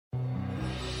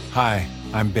Hi,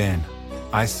 I'm Ben.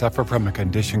 I suffer from a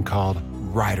condition called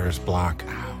writer's block.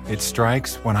 It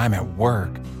strikes when I'm at work.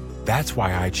 That's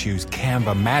why I choose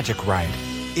Canva Magic Write.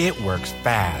 It works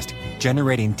fast,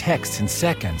 generating text in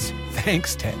seconds,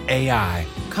 thanks to AI.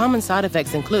 Common side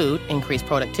effects include increased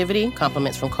productivity,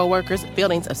 compliments from coworkers,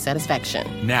 feelings of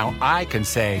satisfaction. Now I can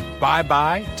say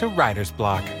bye-bye to writer's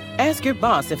block. Ask your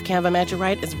boss if Canva Magic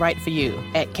Write is right for you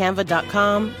at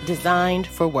canva.com, designed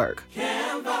for work. Canva.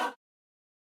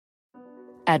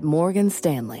 At Morgan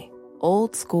Stanley,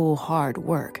 old school hard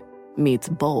work meets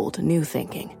bold new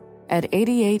thinking. At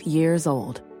 88 years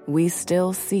old, we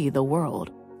still see the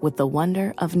world with the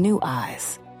wonder of new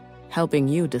eyes, helping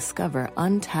you discover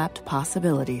untapped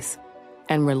possibilities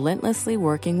and relentlessly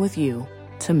working with you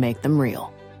to make them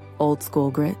real. Old school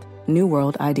grit, new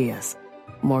world ideas.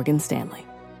 Morgan Stanley.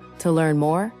 To learn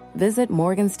more, visit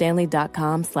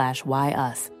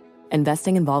morganstanley.com/whyus.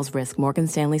 Investing involves risk. Morgan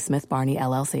Stanley Smith Barney,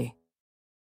 LLC.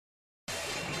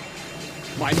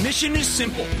 My mission is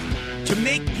simple: to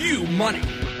make you money.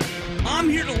 I'm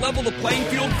here to level the playing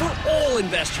field for all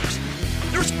investors.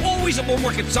 There's always a bull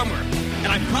market somewhere, and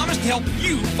I promise to help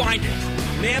you find it.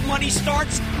 Mad Money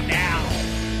starts now.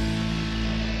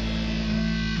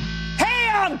 Hey,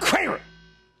 I'm Cramer.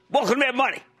 Welcome to Mad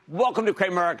Money. Welcome to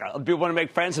Cramerica. If you want to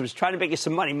make friends, I'm just trying to make you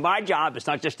some money. My job is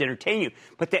not just to entertain you,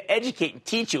 but to educate and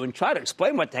teach you and try to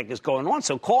explain what the heck is going on.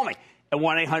 So call me at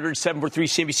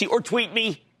 1-800-743-CNBC or tweet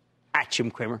me at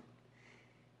Jim Cramer.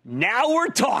 Now we're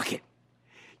talking.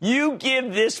 You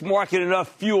give this market enough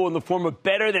fuel in the form of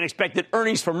better than expected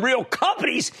earnings from real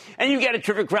companies, and you get a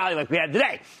terrific rally like we had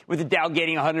today, with the Dow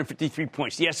gaining 153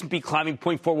 points, the S&P climbing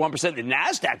 0.41%, the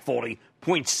NASDAQ falling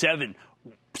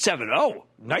 0.770.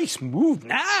 Nice move,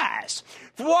 nice.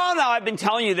 For a while now, I've been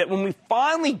telling you that when we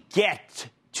finally get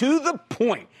to the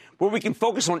point where we can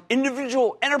focus on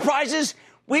individual enterprises,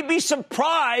 we'd be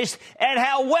surprised at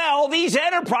how well these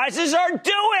enterprises are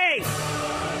doing.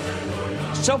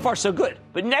 So far, so good.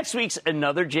 But next week's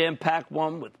another jam-packed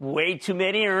one with way too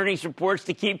many earnings reports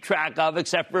to keep track of,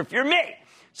 except for if you're me.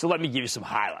 So let me give you some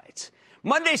highlights.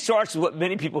 Monday starts with what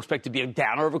many people expect to be a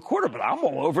downer of a quarter, but I'm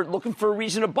all over it looking for a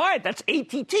reason to buy it. That's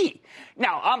AT&T.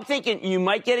 Now, I'm thinking you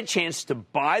might get a chance to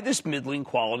buy this middling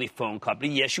quality phone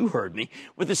company, yes, you heard me,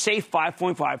 with a safe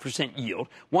 5.5% yield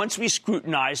once we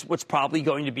scrutinize what's probably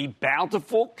going to be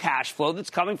bountiful cash flow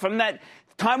that's coming from that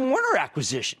Time Warner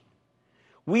acquisition.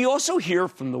 We also hear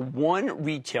from the one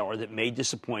retailer that may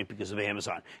disappoint because of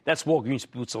Amazon. That's Walgreens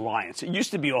Boots Alliance. It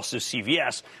used to be also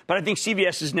CVS, but I think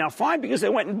CVS is now fine because they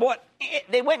went and bought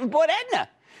Aetna.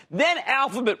 Then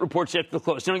Alphabet reports after the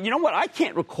close. Now, you know what? I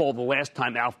can't recall the last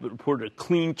time Alphabet reported a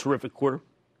clean, terrific quarter.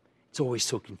 It's always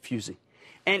so confusing.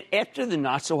 And after the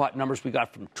not-so-hot numbers we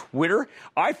got from Twitter,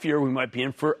 I fear we might be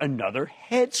in for another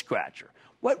head-scratcher.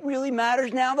 What really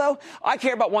matters now, though? I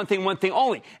care about one thing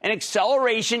only: an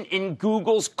acceleration in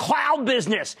Google's cloud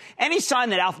business. Any sign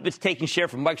that Alphabet's taking share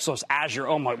from Microsoft's Azure,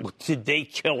 oh my, did they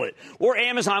kill it? Or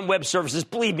Amazon Web Services,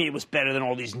 believe me, it was better than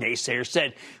all these naysayers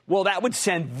said. Well, that would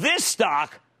send this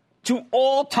stock to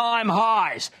all-time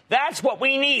highs. That's what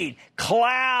we need.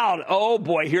 Cloud. Oh,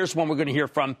 boy, here's one we're going to hear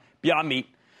from Beyond Meat.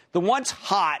 The once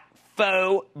hot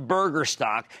faux burger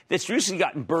stock that's recently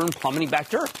gotten burned plummeting back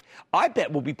to earth. I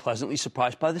bet we'll be pleasantly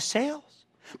surprised by the sales.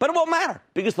 But it won't matter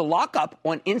because the lockup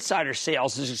on insider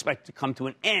sales is expected to come to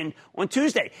an end on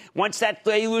Tuesday. Once that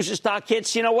day loser stock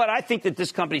hits, you know what? I think that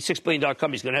this company, $6 billion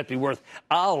company, is going to have to be worth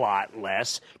a lot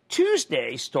less.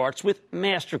 Tuesday starts with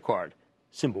MasterCard,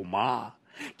 symbol MA.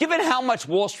 Given how much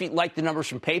Wall Street liked the numbers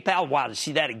from PayPal, wow, to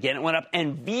see that again, it went up.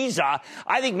 And Visa,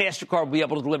 I think MasterCard will be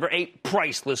able to deliver a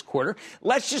priceless quarter.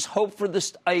 Let's just hope for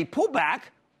a pullback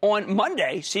on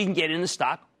Monday so you can get in the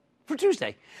stock for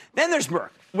Tuesday. Then there's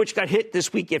Merck, which got hit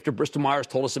this week after Bristol Myers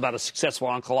told us about a successful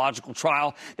oncological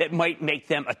trial that might make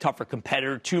them a tougher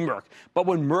competitor to Merck. But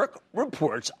when Merck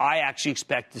reports, I actually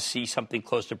expect to see something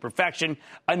close to perfection,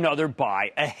 another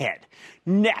buy ahead.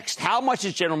 Next, how much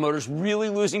is General Motors really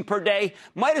losing per day?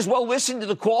 Might as well listen to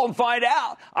the call and find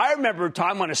out. I remember a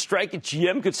time when a strike at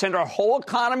GM could send our whole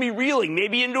economy reeling,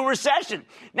 maybe into a recession.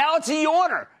 Now it's a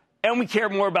yawner. And we care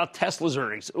more about Tesla's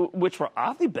earnings, which were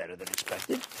oddly better than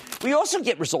expected. We also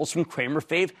get results from Cramer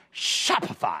fave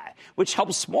Shopify, which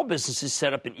helps small businesses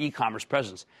set up an e-commerce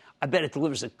presence. I bet it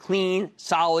delivers a clean,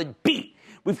 solid beat.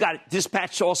 We've got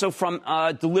dispatch also from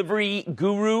delivery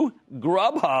guru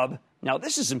Grubhub. Now,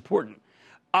 this is important.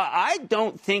 I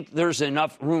don't think there's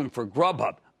enough room for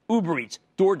Grubhub, Uber Eats,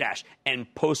 DoorDash, and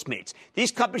Postmates.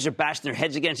 These companies are bashing their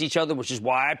heads against each other, which is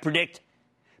why I predict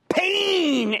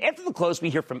pain. After the close, we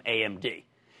hear from AMD.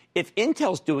 If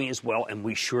Intel's doing as well, and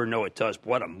we sure know it does,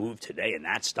 what a move today in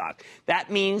that stock, that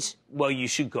means, well, you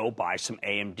should go buy some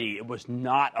AMD. It was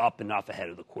not up enough ahead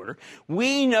of the quarter.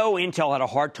 We know Intel had a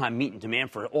hard time meeting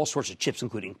demand for all sorts of chips,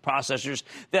 including processors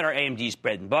that are AMD's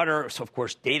bread and butter. So, of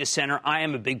course, data center. I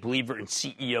am a big believer in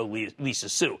CEO Lisa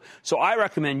Su. So I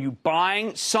recommend you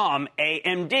buying some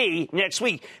AMD next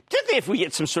week, particularly if we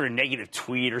get some sort of negative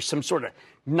tweet or some sort of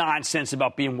nonsense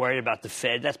about being worried about the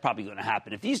Fed. That's probably going to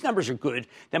happen. If these numbers are good,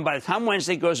 then by the time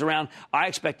Wednesday goes around, I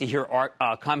expect to hear our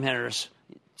commenters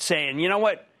saying, you know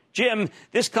what, Jim,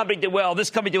 this company did well, this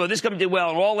company did well, this company did well,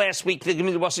 and all last week they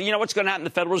did well. So you know what's going to happen?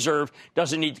 The Federal Reserve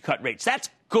doesn't need to cut rates. That's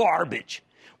garbage.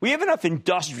 We have enough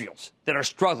industrials that are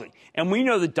struggling, and we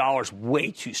know the dollar's way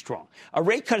too strong. A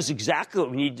rate cut is exactly what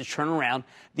we need to turn around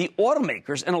the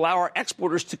automakers and allow our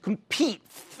exporters to compete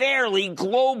fairly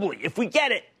globally. If we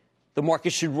get it, the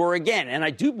market should roar again, and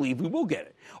I do believe we will get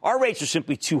it. Our rates are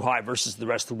simply too high versus the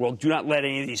rest of the world. Do not let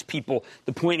any of these people,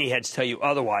 the pointy heads, tell you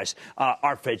otherwise.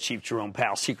 Our Fed chief, Jerome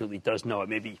Powell, secretly does know it.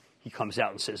 Maybe he comes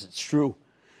out and says it's true.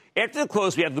 After the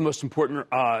close, we have the most important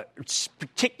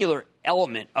particular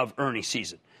element of earnings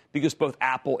season, because both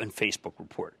Apple and Facebook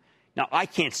report. Now, I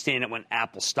can't stand it when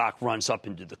Apple stock runs up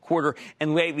into the quarter,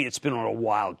 and lately it's been on a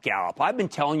wild gallop. I've been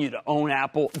telling you to own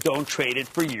Apple, don't trade it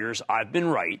for years. I've been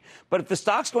right. But if the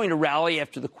stock's going to rally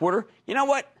after the quarter, you know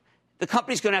what? The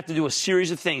company's going to have to do a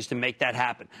series of things to make that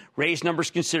happen. Raise numbers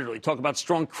considerably. Talk about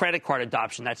strong credit card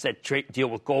adoption. That's that deal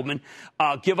with Goldman.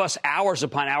 Give us hours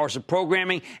upon hours of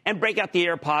programming, and break out the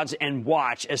AirPods and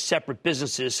Watch as separate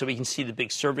businesses so we can see the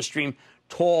big service stream.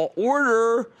 Tall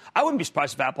order. I wouldn't be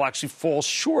surprised if Apple actually falls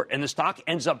short and the stock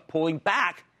ends up pulling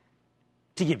back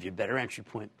to give you a better entry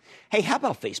point. Hey, how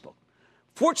about Facebook?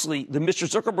 Fortunately, the Mr.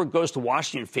 Zuckerberg goes to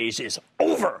Washington phase is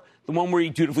over, the one where he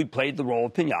dutifully played the role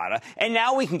of piñata, and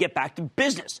now we can get back to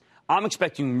business. I'm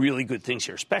expecting really good things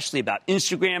here, especially about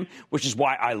Instagram, which is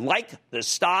why I like the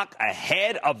stock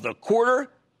ahead of the quarter.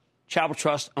 Travel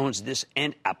Trust owns this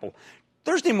and Apple.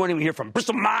 Thursday morning, we hear from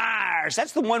Bristol Myers.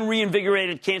 That's the one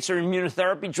reinvigorated cancer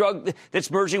immunotherapy drug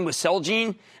that's merging with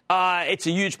Celgene. It's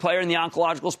a huge player in the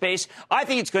oncological space. I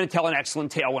think it's going to tell an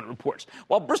excellent tale when it reports.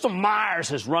 While Bristol Myers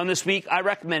has run this week, I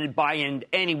recommended buy-in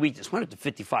any weakness. Went up to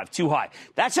 55, too high.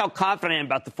 That's how confident I am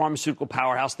about the pharmaceutical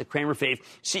powerhouse that Cramer Fave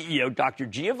CEO Dr.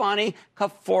 Giovanni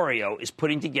Caforio is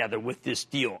putting together with this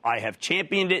deal. I have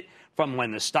championed it from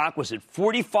when the stock was at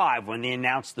 45 when they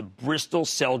announced the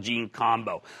Bristol-Celgene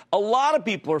combo. A lot of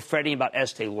people are fretting about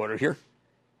Estee Lauder here.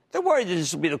 They're worried that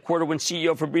this will be the quarter when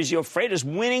CEO Fabrizio Freda's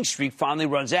winning streak finally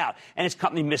runs out and his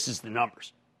company misses the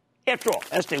numbers. After all,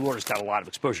 Estee Lauder's got a lot of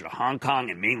exposure to Hong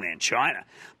Kong and mainland China.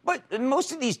 But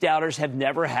most of these doubters have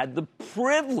never had the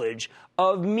privilege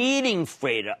of meeting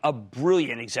Freda, a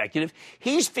brilliant executive.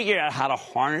 He's figured out how to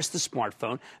harness the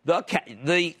smartphone,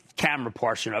 the camera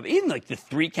portion of it, even like the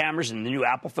 3 cameras in the new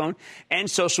Apple phone, and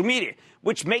social media,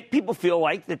 which make people feel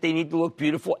like that they need to look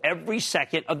beautiful every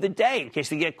second of the day in case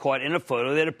they get caught in a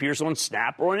photo that appears on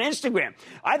Snap or on Instagram.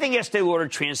 I think Estee Lauder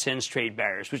transcends trade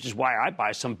barriers, which is why I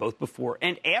buy some both before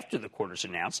and after the quarter's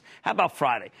announced. How about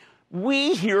Friday?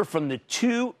 We hear from the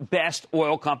 2 best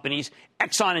oil companies,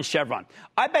 Exxon and Chevron.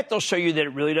 I bet they'll show you that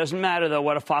it really doesn't matter, though,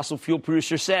 what a fossil fuel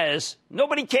producer says.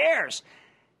 Nobody cares.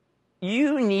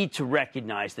 You need to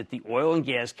recognize that the oil and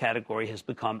gas category has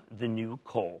become the new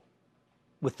coal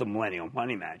with the millennial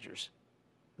money managers.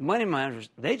 The money managers,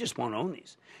 they just won't own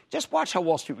these. Just watch how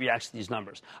Wall Street reacts to these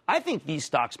numbers. I think these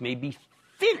stocks may be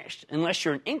finished unless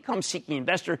you're an income-seeking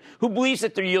investor who believes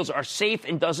that their yields are safe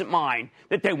and doesn't mind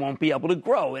that they won't be able to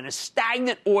grow in a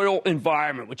stagnant oil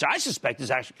environment, which I suspect is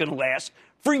actually going to last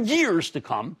for years to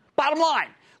come. Bottom line,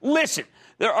 listen,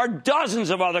 there are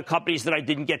dozens of other companies that I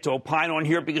didn't get to opine on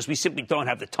here because we simply don't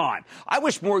have the time. I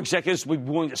wish more executives would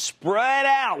be willing to spread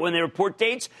out when they report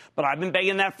dates, but I've been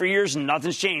begging that for years and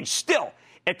nothing's changed. Still,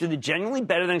 after the genuinely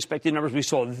better than expected numbers we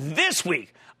saw this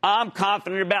week, I'm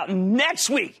confident about next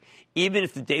week, even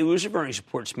if the deluge of earnings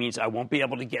reports means I won't be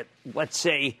able to get, let's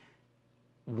say,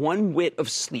 1 wit of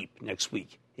sleep next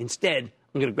week. Instead,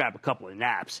 I'm going to grab a couple of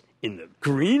naps in the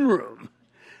green room.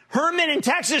 Herman in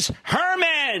Texas.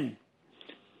 Herman!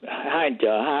 Hi,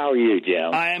 how are you,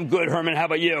 Jim? I am good, Herman. How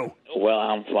about you? Well,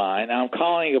 I'm fine. I'm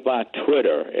calling about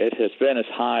Twitter. It has been as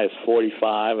high as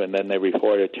 45, and then they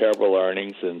reported terrible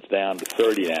earnings, and it's down to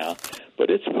 30 now. But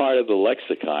it's part of the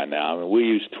lexicon now. I mean, we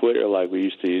use Twitter like we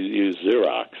used to use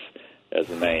Xerox as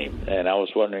a name, and I was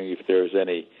wondering if there's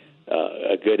any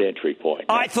a good entry point.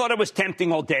 I thought it was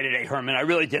tempting all day today, Herman. I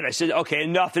really did. I said, okay,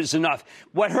 enough is enough.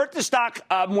 What hurt the stock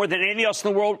more than anything else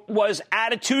in the world was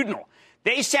attitudinal.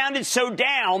 They sounded so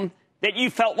down that you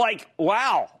felt like,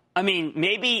 wow, I mean,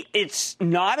 maybe it's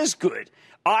not as good.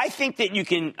 I think that you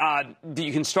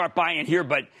can start buying it here,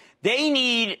 but they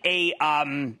need a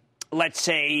let's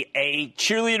say a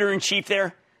cheerleader in chief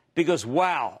there, because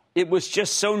wow, it was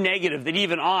just so negative that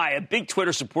even I, a big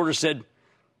Twitter supporter, said,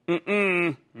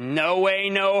 no way,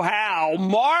 no how.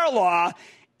 Marla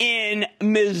in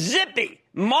Mississippi.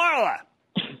 Marla.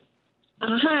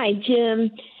 Hi,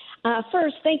 Jim.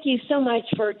 First, thank you so much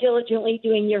for diligently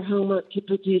doing your homework to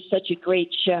produce such a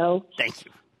great show. Thank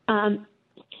you.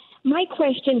 My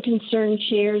question concerns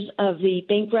shares of the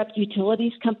bankrupt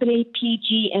utilities company,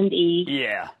 PG&E.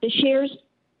 Yeah. The shares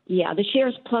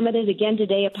plummeted again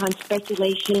today upon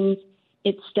speculation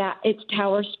its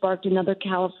tower sparked another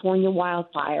California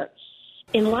wildfire.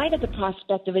 In light of the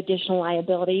prospect of additional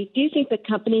liability, do you think the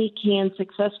company can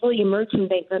successfully emerge from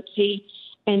bankruptcy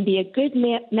and be a good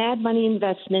mad money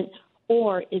investment,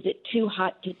 or is it too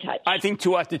hot to touch? I think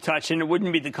too hot to touch, and it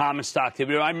wouldn't be the common stock. I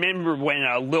remember when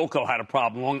Lilco had a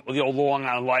problem, the old Long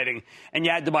Island Lighting, and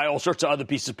you had to buy all sorts of other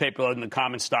pieces of paper other than the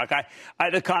common stock.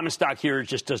 The common stock here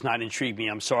just does not intrigue me.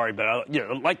 I'm sorry, but I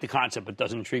like the concept, but it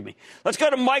doesn't intrigue me. Let's go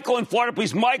to Michael in Florida,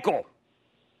 please. Michael.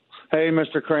 Hey,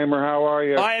 Mr. Kramer, how are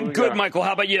you? I am good, Michael.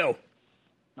 How about you?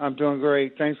 I'm doing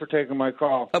great. Thanks for taking my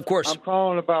call. Of course. I'm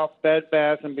calling about Bed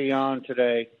Bath & Beyond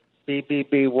today,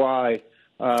 BBBY.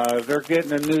 They're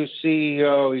getting a new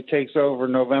CEO. He takes over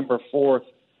November 4th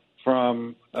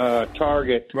from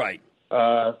Target. Right.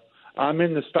 I'm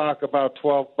in the stock about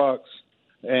 $12,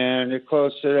 and it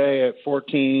closed today at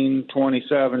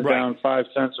 $14.27, down 5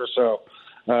 cents or so.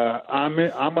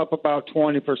 I'm up about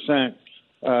 20%.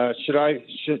 Should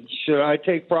I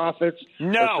take profits?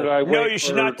 No, you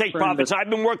should not take profits. I've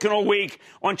been working all week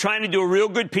on trying to do a real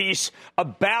good piece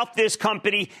about this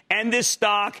company and this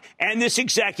stock and this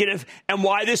executive and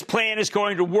why this plan is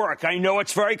going to work. I know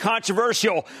it's very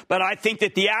controversial, but I think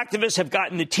that the activists have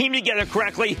gotten the team together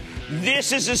correctly.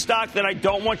 This is a stock that I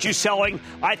don't want you selling.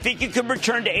 I think it could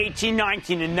return to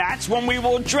 1819, and that's when we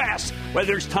will address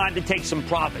whether it's time to take some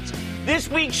profits. This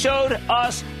week showed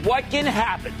us what can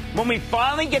happen when we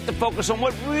finally get to focus on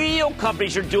what real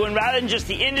companies are doing rather than just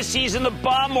the indices in the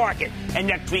bond market. And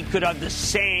next week could have the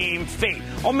same fate.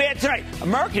 Oh, man, tonight,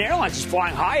 American Airlines is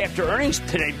flying high after earnings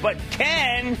today, but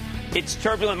can its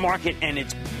turbulent market and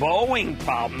its Boeing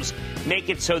problems make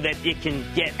it so that it can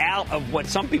get out of what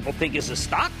some people think is a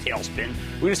stock tailspin?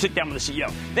 We're going to sit down with the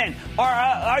CEO. Then,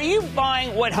 are you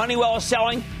buying what Honeywell is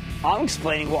selling? I'm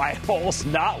explaining why it holds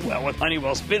not well with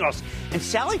Honeywell spinoffs. And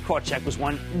Sally Krawcheck was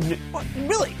one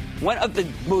of the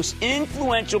most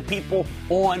influential people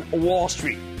on Wall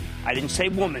Street. I didn't say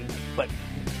woman, but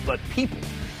people.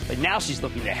 But now she's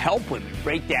looking to help women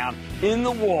break down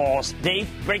the walls they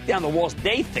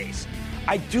face.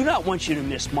 I do not want you to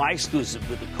miss my exclusive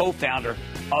with the co-founder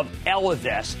of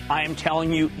Ellevest. I am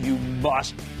telling you, you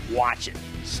must watch it.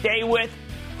 Stay with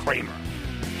Kramer.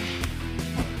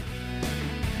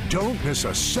 Don't miss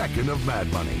a second of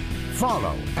Mad Money.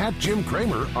 Follow @Jim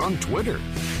Cramer on Twitter.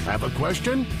 Have a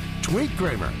question? Tweet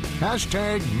Cramer.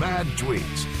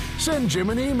 #MadTweets. Send Jim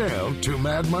an email to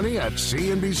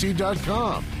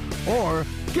madmoney@cnbc.com or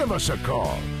give us a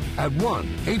call at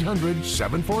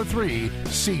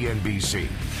 1-800-743-CNBC.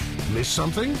 Miss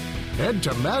something? Head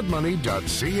to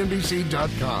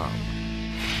madmoney.cnbc.com.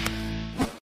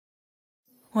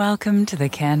 Welcome to the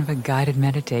Canva guided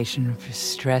meditation for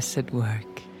stress at work.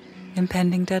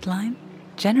 Impending deadline?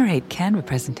 Generate Canva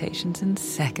presentations in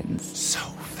seconds. So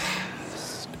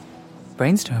fast.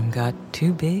 Brainstorm got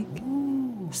too big?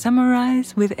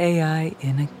 Summarize with AI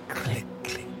in a click.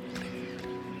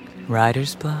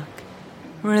 Writer's block?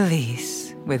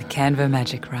 Release with Canva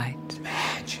Magic Write.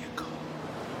 Magical.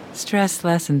 Stress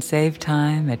less and save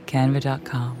time at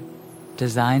canva.com.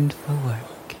 Designed for work.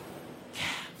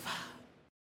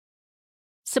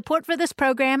 Support for this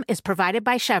program is provided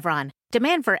by Chevron.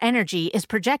 Demand for energy is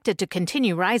projected to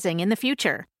continue rising in the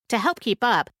future. To help keep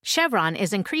up, Chevron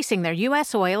is increasing their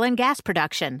U.S. oil and gas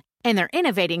production, and they're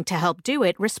innovating to help do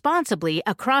it responsibly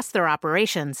across their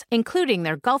operations, including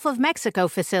their Gulf of Mexico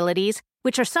facilities,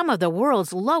 which are some of the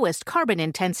world's lowest carbon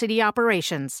intensity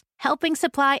operations, helping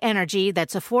supply energy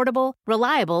that's affordable,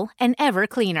 reliable, and ever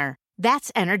cleaner.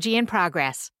 That's energy in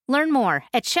progress. Learn more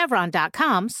at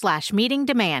chevron.com/meeting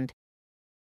demand.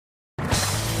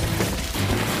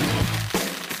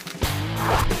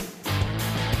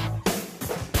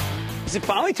 Is it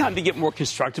finally time to get more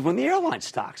constructive on the airline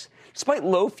stocks? Despite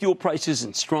low fuel prices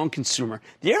and strong consumer,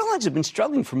 the airlines have been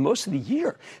struggling for most of the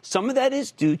year. Some of that is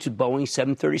due to Boeing's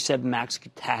 737 MAX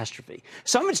catastrophe.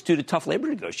 Some of it's due to tough labor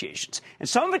negotiations. And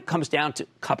some of it comes down to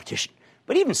competition.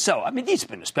 But even so, I mean, these have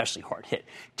been especially hard hit.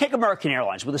 Take American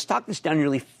Airlines, with a stock that's down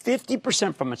nearly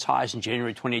 50% from its highs in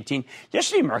January 2018.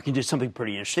 Yesterday, American did something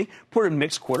pretty interesting. Reported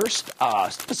mixed quarters,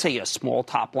 let's say a small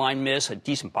top-line miss, a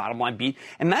decent bottom-line beat,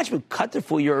 and management cut their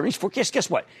full-year earnings forecast. Guess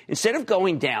what? Instead of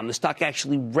going down, the stock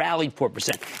actually rallied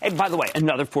 4%. And by the way,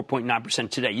 another 4.9%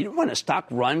 today. You know when a stock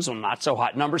runs on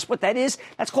not-so-hot numbers, what that is?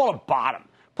 That's called a bottom.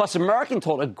 Plus, American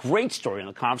told a great story on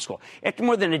the conference call. After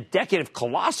more than a decade of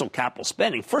colossal capital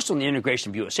spending, first on the integration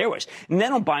of U.S. Airways, and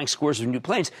then on buying scores of new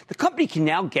planes, the company can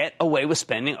now get away with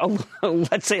spending,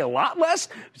 let's say, a lot less,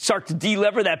 start to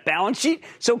delever that balance sheet.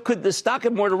 So could the stock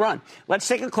have more to run? Let's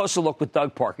take a closer look with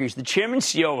Doug Parker. He's the chairman and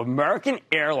CEO of American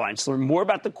Airlines to learn more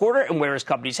about the quarter and where his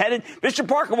company's headed. Mr.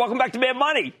 Parker, welcome back to Mad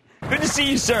Money. Good to see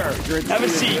you, sir. Have a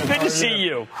seat. Good to see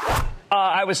you.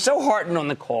 I was so heartened on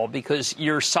the call because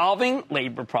you're solving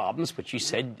labor problems, which you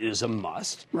said is a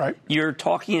must. Right. You're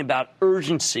talking about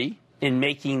urgency in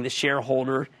making the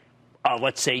shareholder,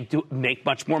 let's say, make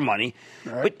much more money.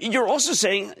 Right. But you're also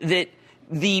saying that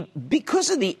because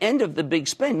of the end of the big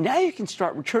spend, now you can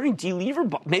start returning,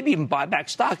 delever, maybe even buy back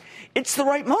stock. It's the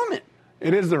right moment.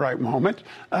 It is the right moment.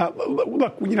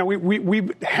 Look, you know,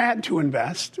 we've had to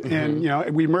invest, and you know,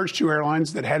 we merged two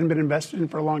airlines that hadn't been invested in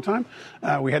for a long time.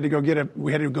 We had to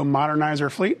go modernize our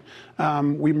fleet.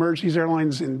 We merged these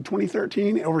airlines in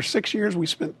 2013. Over 6 years, we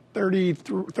spent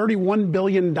 $31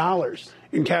 billion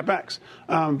in CapEx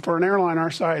for an airline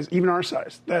our size, even our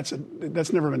size.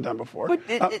 That's never been done before.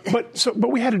 But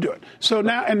we had to do it. So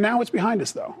now it's behind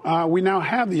us, though. We now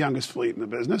have the youngest fleet in the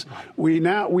business. We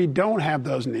don't have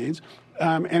those needs.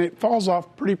 And it falls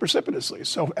off pretty precipitously.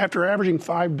 So after averaging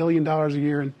 $5 billion a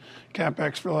year in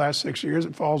CapEx for the last 6 years,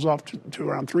 it falls off to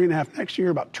around $3.5 next year,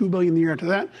 about $2 billion the year after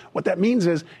that. What that means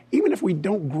is, even if we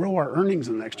don't grow our earnings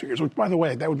in the next 2 years, which, by the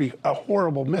way, that would be a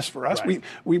horrible miss for us. Right.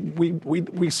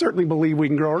 We certainly believe we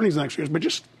can grow earnings in the next 2 years, but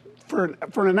just for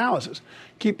an analysis,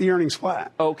 keep the earnings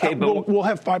flat. Okay, but we'll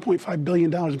have $5.5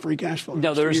 billion in free cash flow.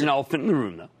 No, there's an elephant in the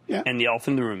room, though. Yeah. And the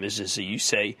elephant in the room is that you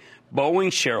say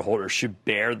Boeing shareholders should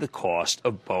bear the cost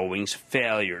of Boeing's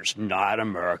failures, not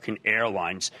American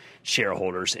Airlines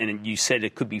shareholders. And you said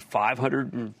it could be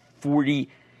 $540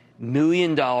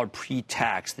 million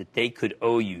pre-tax that they could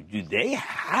owe you. Do they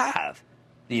have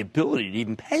the ability to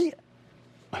even pay it?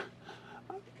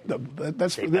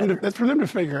 That's for them to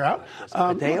figure out.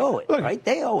 But they owe it, right?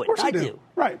 They owe it. Of course they do.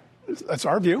 Right. That's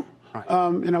our view. Right.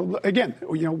 Again,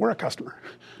 we're a customer.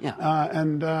 Yeah.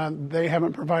 And they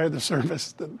haven't provided the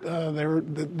service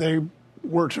that they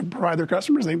were to provide their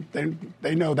customers.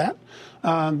 They know that.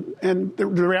 And the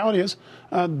reality is,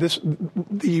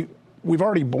 we've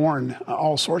already borne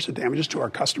all sorts of damages to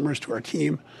our customers, to our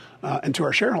team, and to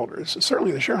our shareholders.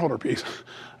 Certainly, the shareholder piece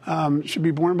should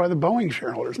be borne by the Boeing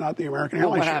shareholders, not the American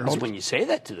Airlines shareholders. What happens when you say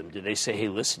that to them? Do they say, "Hey,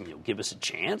 listen, give us a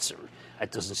chance," or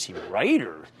 "That doesn't seem right,"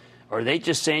 or are they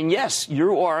just saying, "Yes,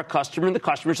 you are a customer, and the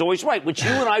customer's always right," which you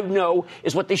and I know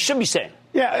is what they should be saying?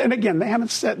 Yeah, and again, they haven't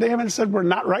said we're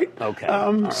not right. Okay.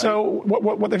 Right. So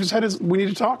what they've said is we need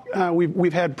to talk.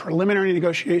 We've had preliminary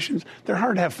negotiations. They're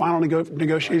hard to have final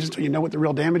negotiations until you know what the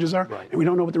real damages are, and we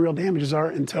don't know what the real damages are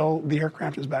until the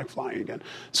aircraft is back flying again.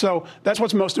 So that's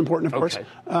what's most important, of course.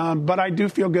 But I do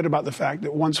feel good about the fact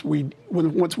that once we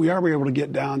are able to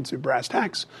get down to brass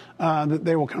tacks, that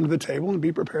they will come to the table and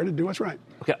be prepared to do what's right.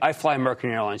 Okay, I fly American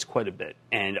Airlines quite a bit,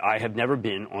 and I have never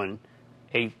been on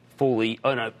a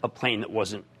plane that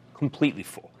wasn't completely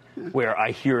full, where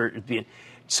I hear it being.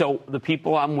 So the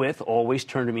people I'm with always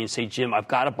turn to me and say, "Jim, I've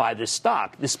got to buy this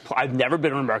stock. I've never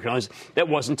been on American Airlines that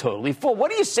wasn't totally full."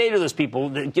 What do you say to those people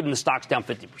that given the stock's down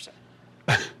 50%?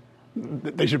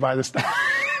 They should buy the stock.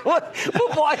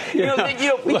 Why?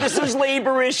 Because there's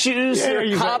labor issues,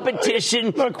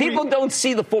 competition. Look, people don't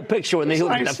see the full picture when they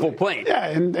look at that full plane. Yeah,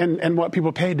 and what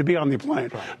people paid to be on the plane.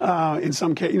 Right. In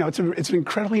some case, it's an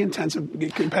incredibly intensive,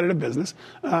 competitive business.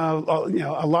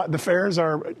 The fares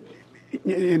are,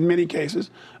 in many cases,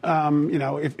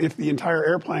 if the entire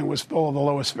airplane was full of the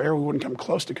lowest fare, we wouldn't come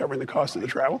close to covering the cost of the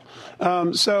travel.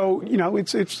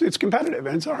 It's competitive,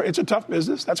 and it's a tough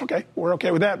business. That's okay. We're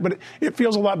okay with that. But it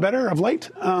feels a lot better of late,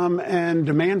 and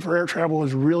demand for air travel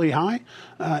is really high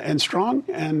and strong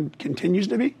and continues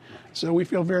to be. So we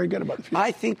feel very good about the future.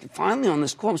 I think finally on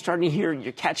this call, I'm starting to hear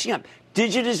you're catching up.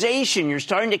 Digitization, you're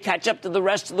starting to catch up to the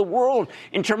rest of the world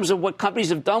in terms of what companies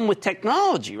have done with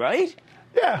technology, right?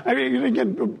 Yeah, I mean,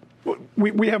 again,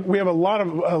 We have a lot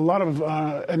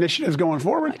of initiatives going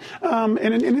forward, and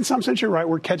in some sense, you're right.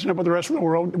 We're catching up with the rest of the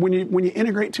world. When you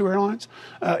integrate two airlines,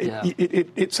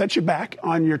 it sets you back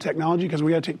on your technology because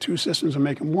we got to take two systems and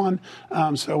make them one.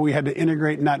 So we had to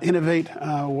integrate, not innovate,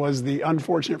 was the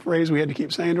unfortunate phrase we had to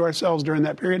keep saying to ourselves during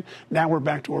that period. Now we're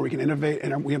back to where we can innovate,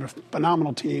 and we have a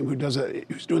phenomenal team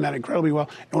who's doing that incredibly well,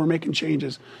 and we're making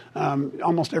changes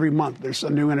almost every month. There's a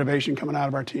new innovation coming out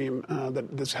of our team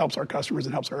that this helps our customers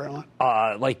and helps our airline.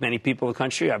 Like many people in the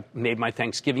country, I've made my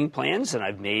Thanksgiving plans and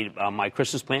I've made my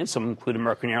Christmas plans. Some include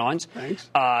American Airlines. Thanks.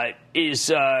 Is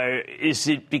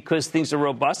it because things are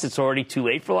robust? It's already too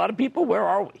late for a lot of people. Where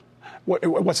are we?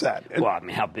 What's that? Well, I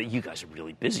mean, you guys are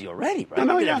really busy already, right?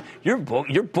 No, You're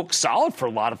booked solid for a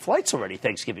lot of flights already,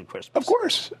 Thanksgiving, Christmas. Of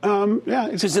course.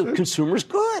 Because the consumer's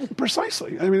good.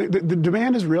 Precisely. I mean, the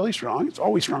demand is really strong. It's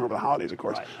always strong over the holidays, of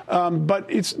course. Right. But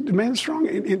demand is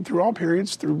strong through all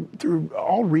periods, through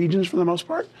all regions for the most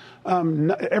part.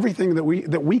 Everything that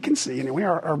we can see, anyway,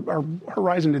 our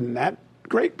horizon isn't that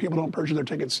great. People don't purchase their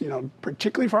tickets,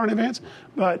 particularly far in advance.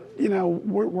 But,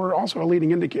 we're also a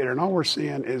leading indicator, and all we're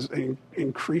seeing is an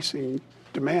increasing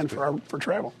demand for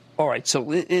travel. All right.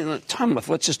 So, in time left,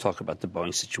 let's just talk about the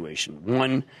Boeing situation.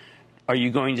 One, are you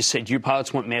going to say, do your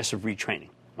pilots want massive retraining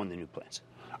on the new planes?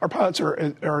 Our pilots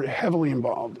are heavily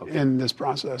involved in this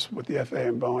process with the FAA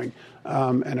and Boeing,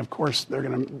 and of course we're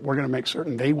going to make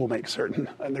certain they will make certain.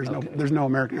 And there's no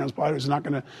American Airlines pilot who's not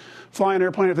going to fly an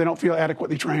airplane if they don't feel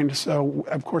adequately trained. So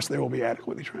of course they will be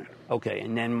adequately trained. Okay,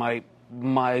 and then my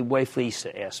wife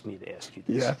Lisa asked me to ask you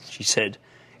this. Yes. She said,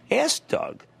 ask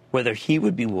Doug whether he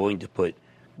would be willing to put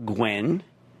Gwen,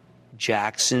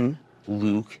 Jackson,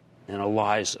 Luke, and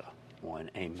Eliza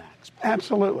on a MAX plane.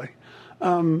 Absolutely.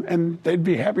 And they'd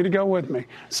be happy to go with me.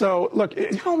 So, look.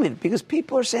 Tell me, because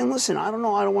people are saying, listen, I don't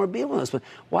know, I don't want to be on this, but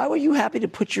why were you happy to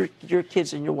put your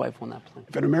kids and your wife on that plane?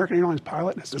 If an American Airlines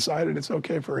pilot has decided it's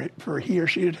okay for he or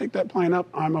she to take that plane up,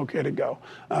 I'm okay to go.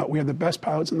 We have the best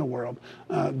pilots in the world.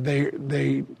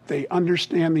 They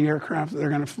understand the aircraft that they're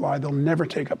going to fly. They'll never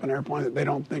take up an airplane that they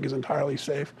don't think is entirely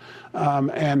safe.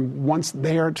 And once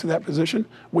they are to that position,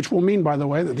 which will mean, by the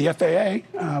way, that the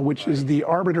FAA, which is the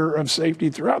arbiter of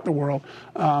safety throughout the world,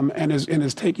 and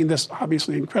is taking this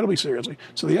obviously incredibly seriously.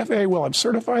 So the FAA will have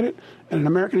certified it, and an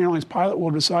American Airlines pilot will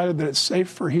have decided that it's safe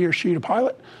for he or she to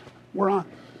pilot. We're on.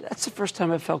 That's the first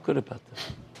time I felt good about this.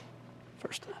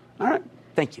 First time. All right.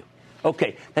 Thank you.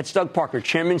 Okay, that's Doug Parker,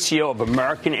 Chairman and CEO of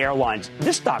American Airlines.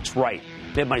 This stock's right.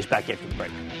 Mad Money's back after the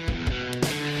break.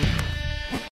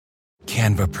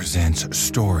 Canva presents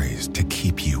stories to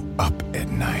keep you up at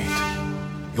night.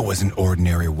 It was an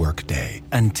ordinary workday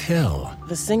until...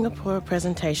 The Singapore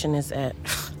presentation is at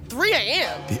 3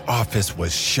 a.m. The office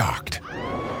was shocked.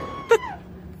 But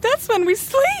that's when we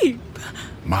sleep.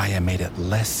 Maya made it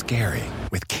less scary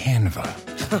with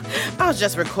Canva. I'll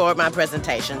just record my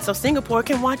presentation so Singapore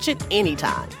can watch it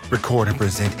anytime. Record and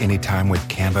present anytime with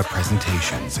Canva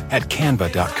presentations at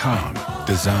canva.com.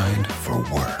 Designed for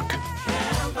work.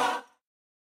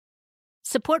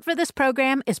 Support for this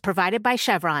program is provided by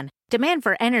Chevron. Demand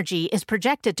for energy is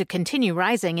projected to continue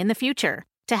rising in the future.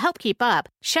 To help keep up,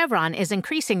 Chevron is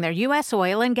increasing their U.S.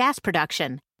 oil and gas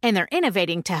production, and they're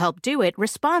innovating to help do it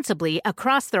responsibly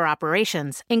across their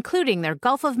operations, including their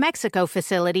Gulf of Mexico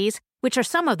facilities, which are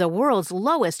some of the world's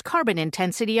lowest carbon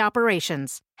intensity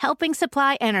operations, helping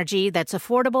supply energy that's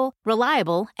affordable,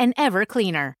 reliable, and ever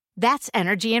cleaner. That's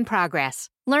energy in progress.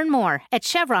 Learn more at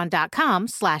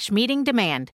chevron.com/meeting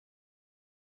demand.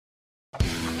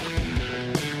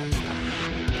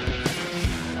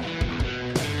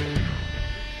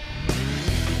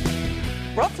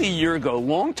 Roughly a year ago,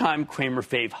 longtime Cramer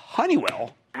fave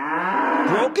Honeywell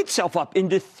broke itself up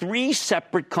into 3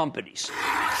 separate companies,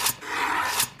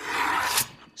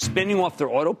 spinning off their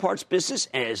auto parts business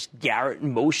as Garrett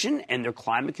Motion and their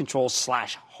climate control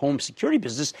 / home security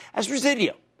business as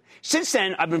Resideo. Since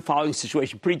then, I've been following the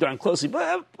situation pretty darn closely,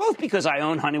 but both because I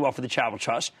own Honeywell for the Travel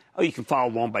Trust. Oh, you can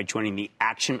follow along by joining the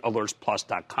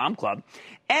ActionAlertsPlus.com club.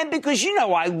 And because,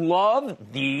 I love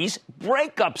these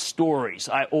breakup stories.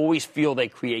 I always feel they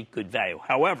create good value.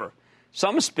 However,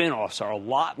 some spin-offs are a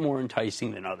lot more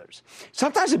enticing than others.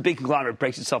 Sometimes a big conglomerate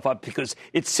breaks itself up because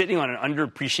it's sitting on an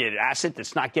underappreciated asset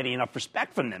that's not getting enough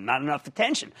respect from them, not enough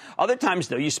attention. Other times,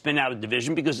 though, you spin out a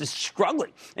division because it's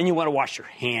struggling and you want to wash your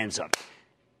hands of it.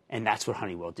 And that's what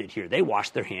Honeywell did here. They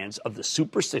washed their hands of the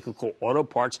super cyclical auto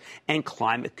parts and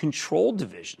climate control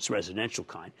divisions, residential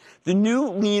kind. The new,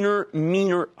 leaner,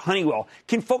 meaner Honeywell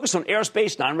can focus on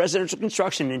aerospace, non-residential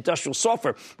construction, and industrial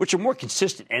software, which are more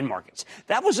consistent end markets.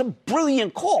 That was a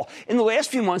brilliant call. In the last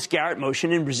few months, Garrett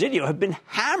Motion and Resideo have been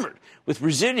hammered, with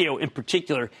Resideo in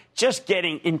particular just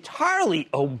getting entirely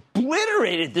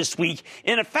obliterated this week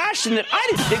in a fashion that I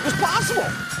didn't think was possible.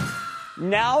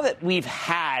 Now that we've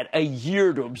had a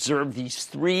year to observe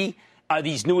these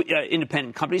new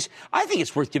independent companies, I think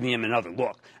it's worth giving them another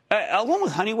look, along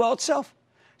with Honeywell itself.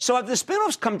 So have the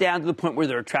spinoffs come down to the point where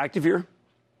they're attractive here?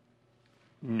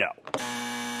 No.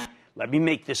 Let me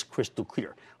make this crystal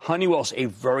clear. Honeywell's a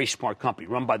very smart company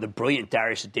run by the brilliant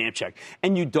Darius Adamczyk,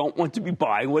 and you don't want to be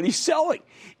buying what he's selling.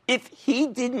 If he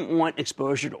didn't want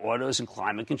exposure to autos and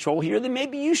climate control here, then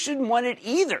maybe you shouldn't want it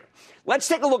either. Let's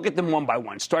take a look at them one by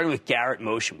one, starting with Garrett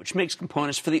Motion, which makes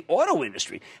components for the auto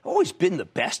industry. Always been the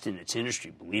best in its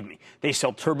industry, believe me. They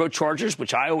sell turbochargers,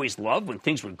 which I always loved when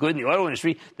things were good in the auto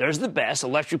industry. There's the best,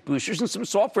 electric boosters, and some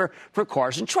software for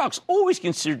cars and trucks, always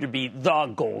considered to be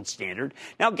the gold standard.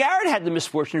 Now, Garrett had the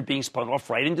misfortune of being spun off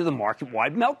right into the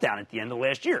market-wide meltdown at the end of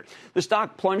last year. The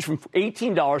stock plunged from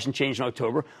 $18 and change in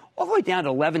October all the way down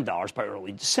to $11 by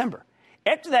early December.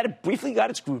 After that, it briefly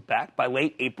got its groove back. By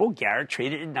late April, Garrett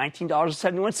traded at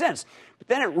 $19.71. But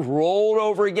then it rolled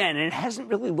over again, and it hasn't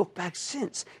really looked back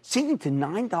since, sinking to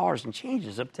 $9 and change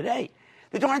as of today.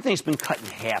 The darn thing's been cut in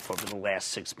half over the last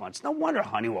 6 months. No wonder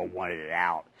Honeywell wanted it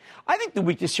out. I think the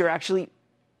weakness here actually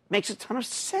makes a ton of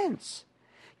sense.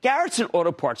 Garrett's an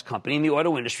auto parts company, and the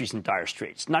auto industry's in dire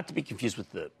straits, not to be confused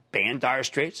with the band Dire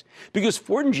Straits, because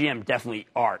Ford and GM definitely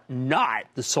are not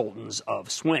the sultans of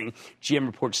swing. GM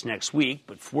reports next week,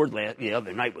 but Ford the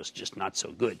other night was just not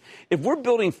so good. If we're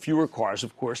building fewer cars,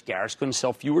 of course, Garrett's going to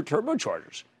sell fewer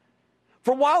turbochargers.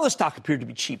 For a while, the stock appeared to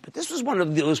be cheap, but this was one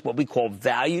of those what we call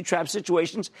value trap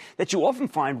situations that you often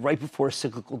find right before a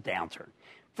cyclical downturn.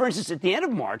 For instance, at the end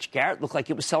of March, Garrett looked like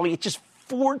it was selling at just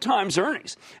 4 times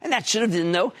earnings. And that should have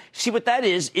been, though. See, what that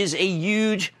is a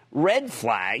huge red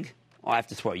flag. Oh, I have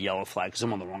to throw a yellow flag because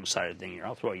I'm on the wrong side of the thing here.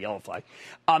 I'll throw a yellow flag.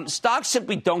 Stocks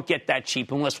simply don't get that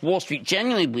cheap unless Wall Street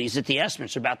genuinely believes that the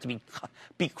estimates are about to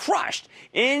be crushed.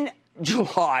 In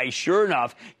July, sure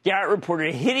enough, Garrett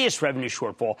reported a hideous revenue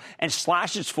shortfall and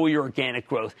slashed its full-year organic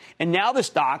growth. And now the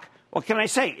stock, what can I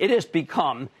say? It has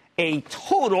become a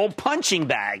total punching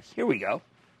bag. Here we go.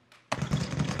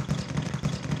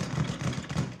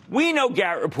 We know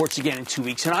Garrett reports again in 2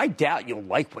 weeks, and I doubt you'll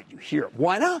like what you hear.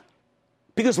 Why not?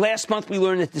 Because last month we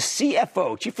learned that the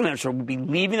CFO, Chief Financial Officer, will be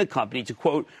leaving the company to,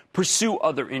 quote, pursue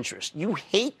other interests. You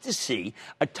hate to see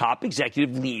a top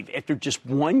executive leave after just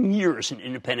 1 year as an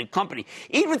independent company.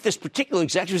 Even if this particular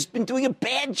executive has been doing a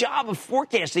bad job of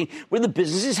forecasting where the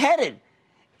business is headed.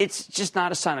 It's just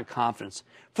not a sign of confidence.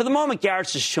 For the moment,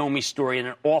 Garrett's a show-me story in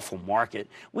an awful market.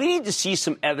 We need to see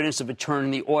some evidence of a turn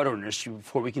in the auto industry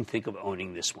before we can think of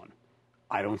owning this one.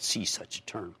 I don't see such a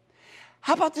turn.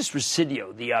 How about this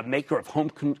Resideo, the maker of home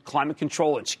climate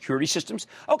control and security systems?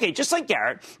 Okay, just like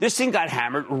Garrett, this thing got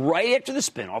hammered right after the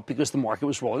spinoff because the market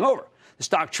was rolling over. The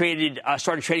stock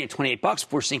started trading at $28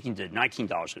 before sinking to $19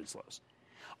 at its lows.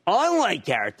 Unlike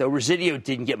Garrett, though, Resideo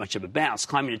didn't get much of a bounce,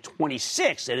 climbing to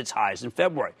 26 at its highs in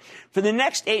February. For the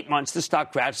next 8 months, the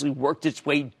stock gradually worked its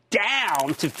way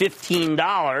down to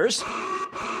 $15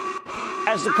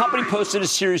 as the company posted a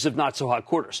series of not-so-hot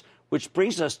quarters, which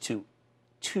brings us to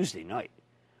Tuesday night,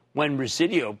 when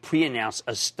Resideo pre-announced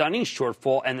a stunning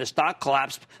shortfall and the stock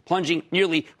collapsed, plunging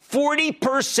nearly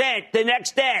 40% the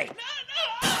next day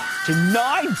to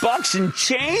 $9 and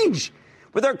change.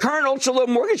 With our current ultra-low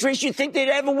mortgage rates, you'd think they'd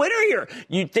have a winner here.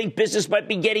 You'd think business might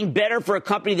be getting better for a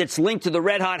company that's linked to the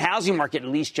red-hot housing market, at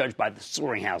least judged by the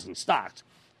soaring housing stocks.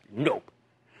 Nope.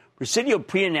 Resideo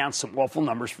pre-announced some awful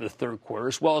numbers for the third quarter,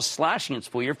 as well as slashing its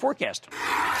full-year forecast.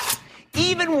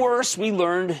 Even worse, we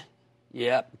learned,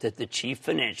 that the chief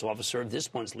financial officer of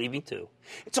this one's leaving, too.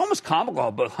 It's almost comical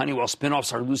how both Honeywell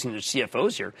spinoffs are losing their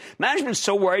CFOs here. Management's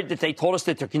so worried that they told us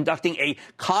that they're conducting a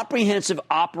comprehensive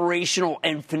operational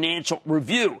and financial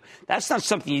review. That's not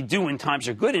something you do when times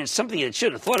are good, and it's something they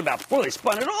should have thought about before they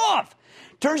spun it off.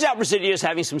 Turns out Resideo is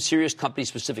having some serious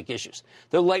company-specific issues.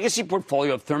 Their legacy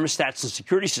portfolio of thermostats and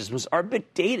security systems are a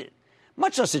bit dated.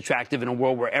 Much less attractive in a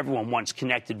world where everyone wants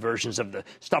connected versions of the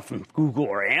stuff from Google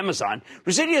or Amazon.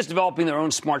 Resideo is developing their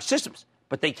own smart systems,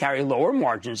 but they carry lower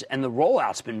margins, and the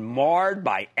rollout's been marred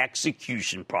by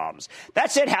execution problems. That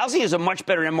said, housing is a much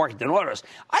better end market than autos.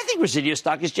 I think Resideo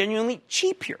stock is genuinely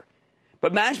cheap here.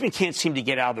 But management can't seem to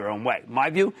get out of their own way. My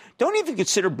view, don't even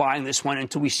consider buying this one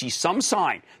until we see some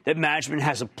sign that management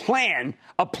has a plan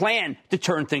to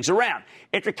turn things around.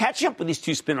 After catching up with these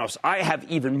two spinoffs, I have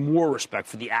even more respect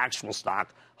for the actual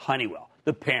stock, Honeywell,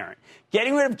 the parent.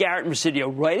 Getting rid of Garrett and Presidio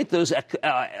right at those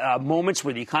moments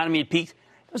where the economy had peaked,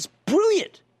 it was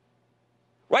brilliant.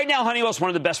 Right now, Honeywell is one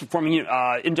of the best performing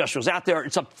industrials out there.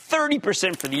 It's up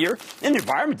 30% for the year. In an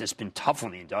environment that's been tough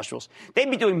on the industrials,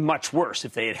 they'd be doing much worse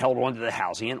if they had held on to the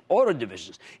housing and auto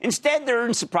divisions. Instead, they're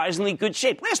in surprisingly good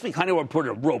shape. Last week, Honeywell reported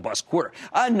a robust quarter,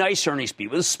 a nice earnings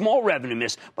beat with a small revenue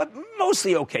miss, but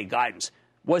mostly okay guidance.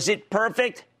 Was it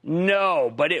perfect?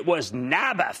 No, but it was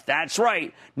Naboth. That's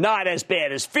right. Not as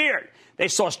bad as feared. They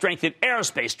saw strength in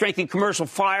aerospace, strength in commercial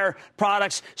fire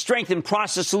products, strength in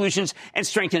process solutions, and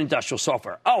strength in industrial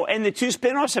software. Oh, and the two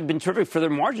spinoffs have been terrific for their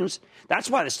margins.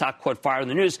 That's why the stock caught fire in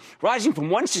the news, rising from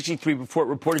 163 before it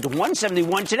reported to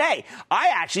 171 today.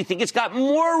 I actually think it's got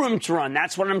more room to run.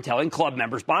 That's what I'm telling club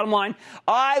members. Bottom line,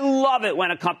 I love it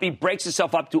when a company breaks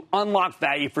itself up to unlock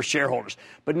value for shareholders.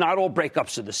 But not all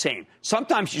breakups are the same.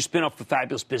 Sometimes you spin off the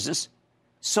fabulous business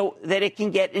so that it can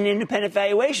get an independent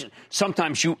valuation.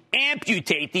 Sometimes you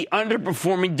amputate the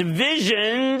underperforming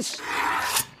divisions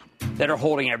that are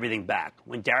holding everything back.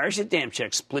 When Darius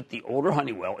Adamczyk split the older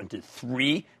Honeywell into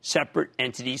 3 separate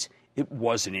entities, it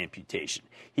was an amputation.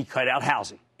 He cut out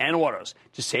housing and autos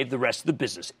to save the rest of the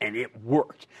business, and it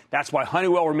worked. That's why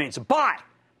Honeywell remains a buy.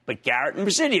 But Garrett and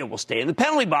Presidio will stay in the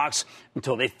penalty box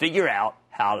until they figure out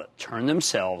how to turn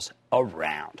themselves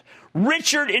around.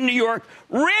 Richard in New York.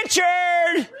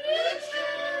 Richard!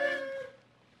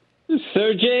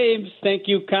 Sir James, thank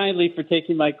you kindly for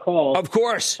taking my call. Of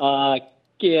course. And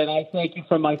I thank you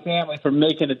from my family for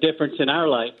making a difference in our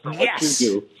life. For Yes. What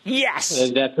you do. Yes.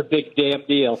 And that's a big damn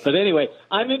deal. But anyway,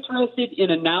 I'm interested in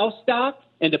a Now stock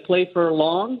and to play for the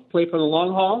long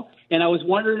haul. And I was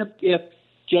wondering if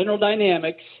General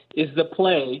Dynamics is the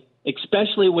play,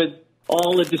 especially with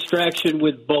all the distraction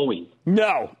with Boeing.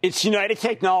 No, it's United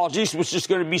Technologies, which is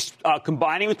going to be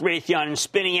combining with Raytheon and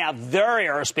spinning out their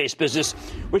aerospace business,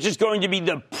 which is going to be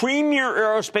the premier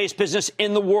aerospace business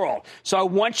in the world. So I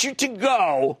want you to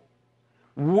go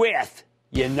with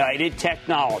United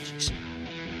Technologies.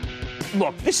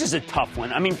 Look, this is a tough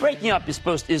one. I mean, breaking up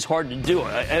is hard to do,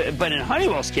 but in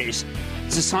Honeywell's case,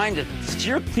 it's a sign that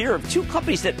steer clear of two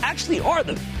companies that actually are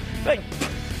the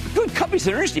good companies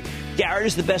that are interesting. Garrett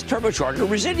is the best turbocharger.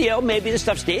 Residio, maybe the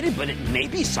stuff's dated, but it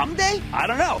maybe someday? I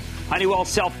don't know. Honeywell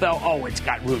itself, though, it's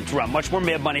got room to run. Much more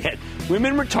Mad Money ahead.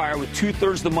 Women retire with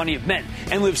 2/3 the money of men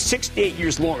and live 6 to 8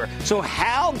 years longer. So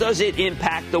how does it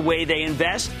impact the way they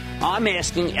invest? I'm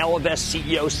asking Ellevest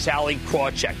CEO Sally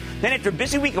Krawcheck. Then after a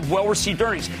busy week of well-received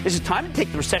earnings, is it time to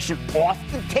take the recession off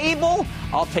the table?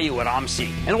 I'll tell you what I'm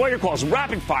seeing. And all your calls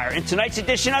rapid fire in tonight's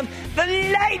edition of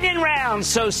the Lightning Round.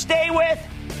 So stay with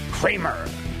Cramer.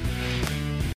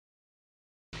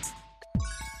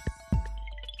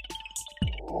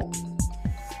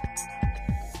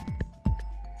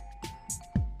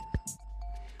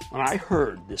 When I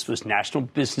heard this was National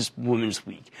Business Women's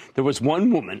Week, there was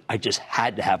one woman I just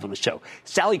had to have on the show.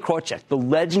 Sally Krawcheck, the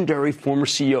legendary former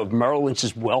CEO of Merrill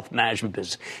Lynch's wealth management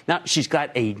business. Now, she's got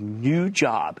a new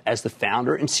job as the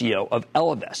founder and CEO of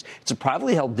Ellevest. It's a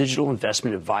privately held digital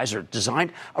investment advisor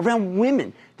designed around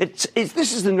women. This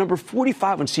is the number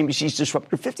 45 on CNBC's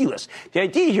Disruptor 50 list. The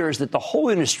idea here is that the whole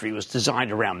industry was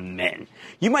designed around men.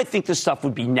 You might think this stuff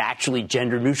would be naturally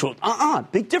gender neutral.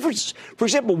 Big differences. For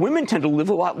example, women tend to live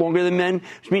a lot longer than men,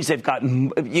 which means you got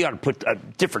to put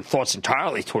different thoughts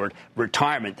entirely toward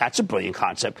retirement. That's a brilliant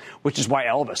concept, which is why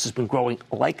Ellevest has been growing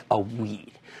like a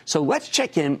weed. So let's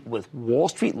check in with Wall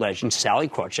Street legend Sally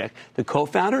Krawcheck, the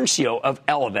co-founder and CEO of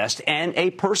Ellevest and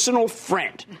a personal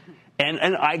friend and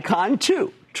an icon,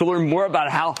 too, to learn more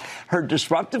about how her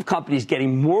disruptive company is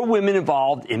getting more women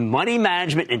involved in money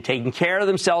management and taking care of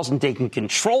themselves and taking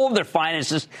control of their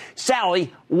finances.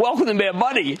 Sally, welcome to Mad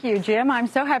Money. Thank you, Jim. I'm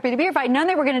so happy to be here. If I'd known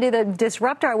they were going to do the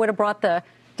Disruptor, I would have brought the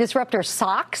Disruptor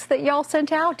socks that y'all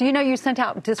sent out. Do you know you sent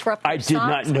out Disruptor socks? I did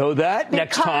not know that. Because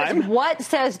next time. What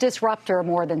says Disruptor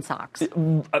more than socks?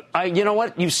 You know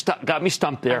what? You got me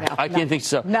stumped there. I can't think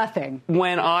so. Nothing.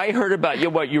 When I heard about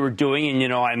what you were doing,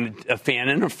 and, I'm a fan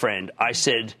and a friend, I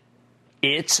said,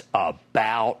 it's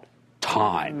about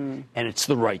time. And it's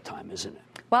the right time, isn't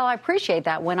it? Well, I appreciate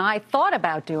that. When I thought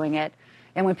about doing it,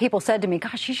 and when people said to me,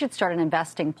 gosh, you should start an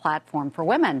investing platform for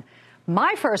women,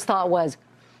 my first thought was,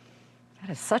 that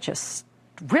is such a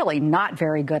really not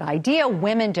very good idea.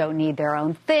 Women don't need their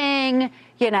own thing.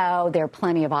 There are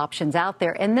plenty of options out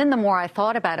there. And then the more I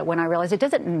thought about it, when I realized it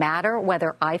doesn't matter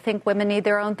whether I think women need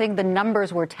their own thing, the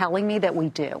numbers were telling me that we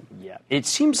do. Yeah, it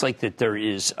seems like that there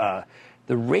is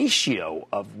the ratio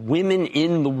of women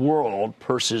in the world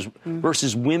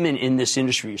versus women in this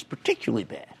industry is particularly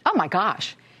bad. Oh, my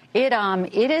gosh. It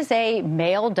is a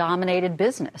male-dominated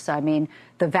business. I mean,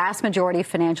 the vast majority of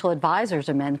financial advisors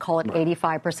are men, call it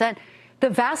 85%. The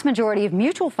vast majority of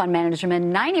mutual fund managers are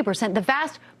men, 90%. The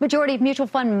vast majority of mutual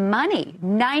fund money,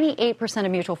 98%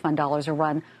 of mutual fund dollars are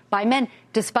run by men,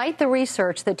 despite the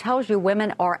research that tells you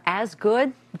women are as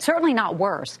good, certainly not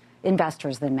worse,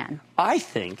 investors than men. I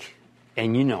think,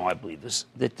 and I believe this,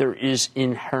 that there is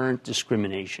inherent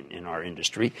discrimination in our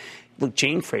industry. Look,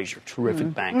 Jane Fraser,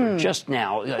 terrific banker, just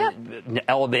now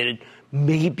elevated.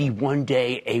 Maybe one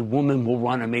day a woman will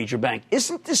run a major bank.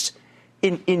 Isn't this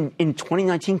in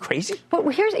 2019 crazy? But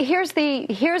here's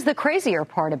the crazier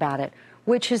part about it,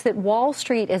 which is that Wall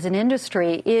Street as an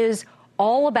industry is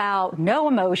all about no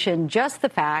emotion, just the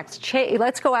facts.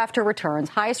 Let's go after returns,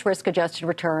 highest risk-adjusted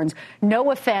returns.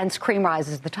 No offense, cream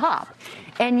rises to the top.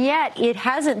 And yet it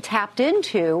hasn't tapped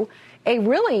into a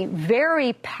really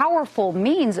very powerful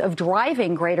means of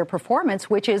driving greater performance,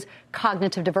 which is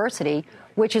cognitive diversity,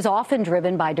 which is often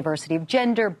driven by diversity of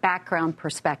gender, background,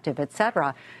 perspective, et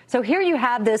cetera. So here you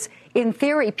have this, in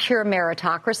theory, pure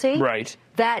meritocracy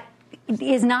that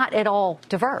is not at all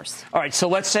diverse. All right, so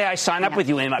let's say I sign up with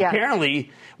you, and apparently,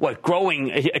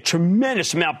 growing a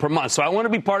tremendous amount per month. So I want to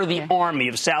be part of the army,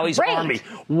 of Sally's army.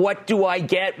 What do I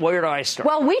get? Where do I start?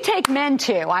 Well, we take men,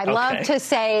 too. I love to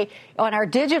say, on our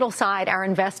digital side, our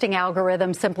investing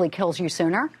algorithm simply kills you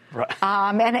sooner. Right.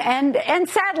 And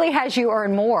sadly has you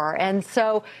earn more. And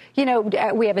so,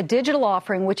 we have a digital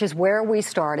offering, which is where we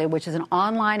started, which is an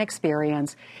online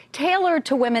experience tailored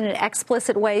to women in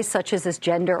explicit ways, such as this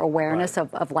gender awareness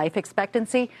of life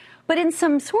expectancy, but in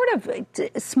some sort of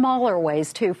smaller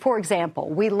ways, too. For example,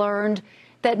 we learned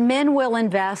that men will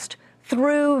invest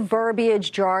through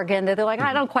verbiage, jargon, that they're like,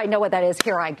 I don't quite know what that is.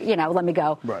 Here, let me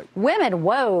go. Right. Women,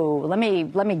 whoa, let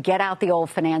me get out the old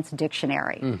finance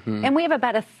dictionary. And we have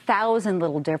about 1,000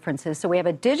 little differences. So we have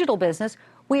a digital business.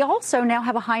 We also now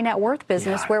have a high net worth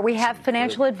business where we have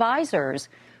financial advisors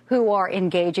who are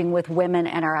engaging with women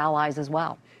and our allies as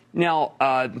well. Now,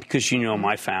 because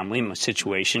my family, my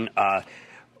situation,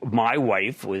 my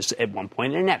wife was at one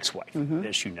point an ex-wife,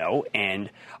 as you know, and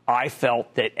I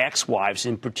felt that ex-wives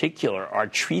in particular are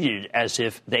treated as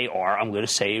if they are, I'm going to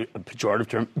say a pejorative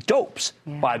term, dopes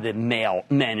by the male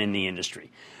men in the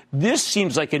industry. This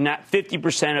seems like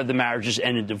 50% of the marriages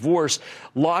end in divorce.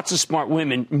 Lots of smart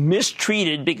women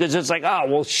mistreated because it's like, oh,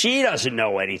 well, she doesn't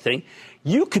know anything.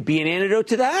 You could be an antidote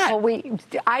to that. Well,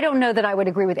 I don't know that I would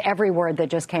agree with every word that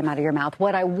just came out of your mouth.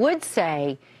 What I would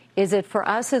say is that for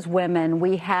us as women,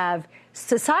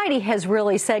 society has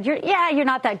really said, you're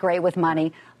not that great with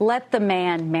money. Let the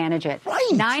man manage it. Right.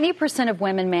 90% of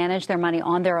women manage their money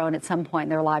on their own at some point in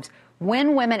their lives.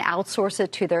 When women outsource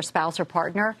it to their spouse or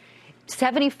partner,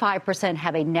 75%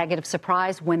 have a negative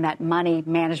surprise when that money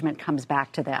management comes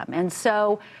back to them. And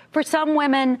so for some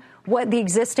women, what the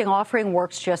existing offering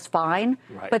works just fine.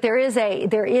 Right. But there is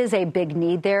a big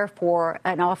need there for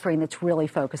an offering that's really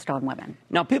focused on women.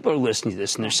 Now, people are listening to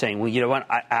this and they're saying, well, you know what?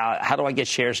 How do I get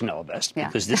shares in Ellevest?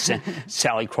 Because this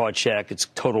Sally Krawcheck, it's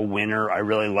total winner. I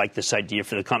really like this idea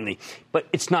for the company. But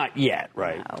it's not yet,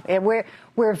 right? No.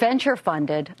 We're venture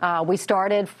funded. We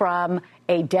started from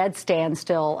a dead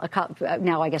standstill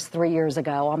now, I guess, 3 years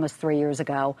ago, almost 3 years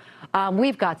ago.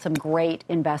 We've got some great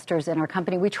investors in our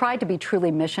company. We tried to be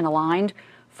truly mission aligned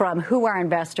from who our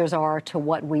investors are to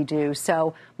what we do.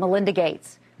 So Melinda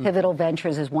Gates, Pivotal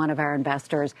Ventures is one of our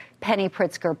investors. Penny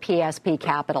Pritzker, PSP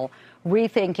Capital,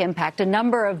 Rethink Impact, a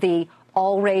number of the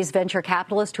all-raised venture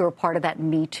capitalists who are part of that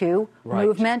Me Too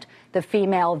movement, the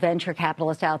female venture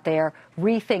capitalist out there,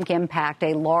 Rethink Impact,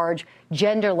 a large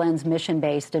gender lens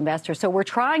mission-based investor. So we're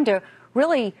trying to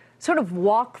really sort of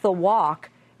walk the walk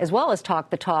as well as talk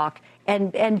the talk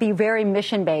and be very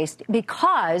mission-based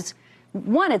because,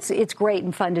 one, it's great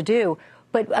and fun to do,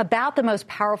 but about the most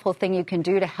powerful thing you can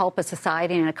do to help a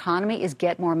society and an economy is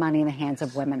get more money in the hands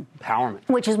of women. Empowerment.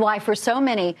 Which is why for so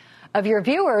many of your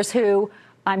viewers who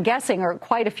I'm guessing, or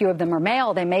quite a few of them are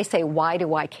male, they may say, why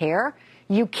do I care?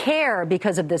 You care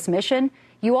because of this mission.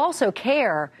 You also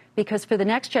care because for the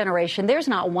next generation, there's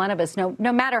not one of us, no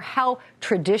matter how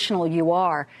traditional you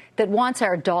are, that wants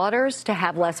our daughters to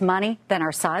have less money than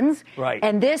our sons. Right.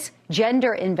 And this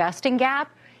gender investing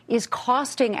gap is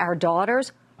costing our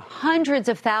daughters hundreds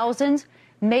of thousands,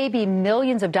 maybe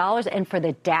millions of dollars. And for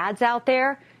the dads out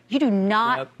there, You do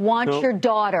not want your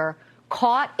daughter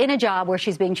caught in a job where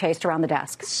she's being chased around the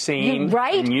desk. Same.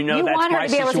 Right? And you want that's her my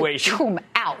to be situation. Able to boom,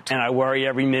 out. And I worry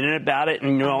every minute about it.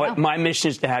 And you know what? My mission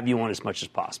is to have you on as much as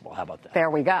possible. How about that? There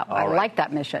we go. I like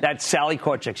that mission. That's Sally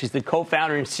Korchak. She's the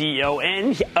co-founder and CEO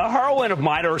and a heroine of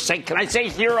mine, or can I say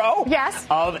hero? Yes.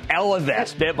 Of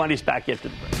Ellevest. Mad Money's back after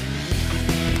the break.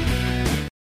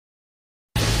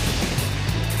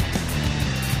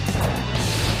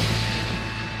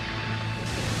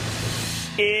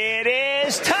 It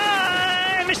is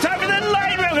time. It's time for the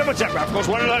light round. What's that, Ralph? Of course,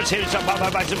 one of those hits. And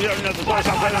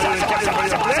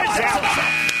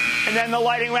then the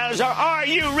lighting round is are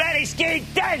you ready?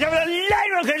 Skate down to the light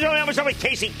round. We're starting with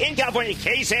Casey in California.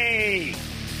 Casey.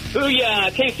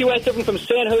 Booyah. Casey Westerman from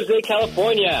San Jose,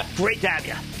 California. Great to have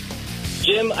you.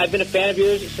 Jim, I've been a fan of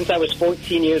yours since I was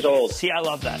 14 years old. See, I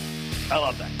love that. I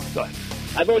love that. Go ahead.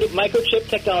 I've owned microchip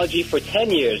technology for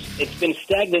 10 years. It's been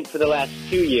stagnant for the last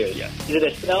 2 years. Yeah. Is it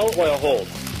a sell or a hold?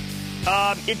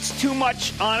 It's too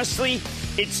much, honestly.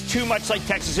 It's too much like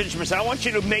Texas Instruments. I want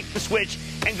you to make the switch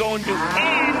and go into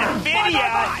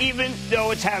NVIDIA, even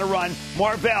though it's had a run.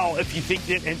 Marvell, if you think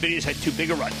that NVIDIA's had too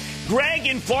big a run. Greg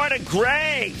in Florida.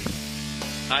 Greg.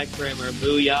 Hi, Kramer.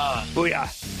 Booyah. Booyah.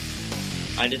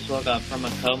 I just woke up from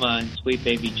a coma, and sweet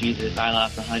baby Jesus, I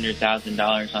lost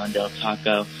 $100,000 on Del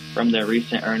Taco from their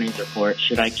recent earnings report.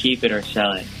 Should I keep it or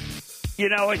sell it? You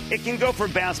know, it can go for a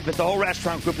bounce, but the whole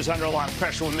restaurant group is under a lot of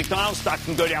pressure. When McDonald's stock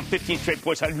can go down 15 straight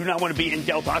points, I do not want to be in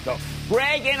Del Taco.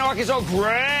 Greg in Arkansas.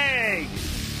 Greg!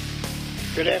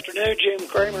 Good afternoon, Jim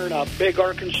Kramer, and a big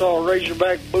Arkansas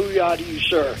Razorback booyah to you,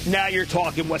 sir. Now you're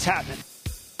talking. What's happening?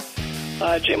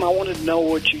 Jim, I wanted to know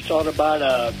what you thought about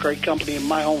a great company in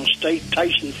my home state,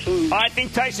 Tyson Foods. I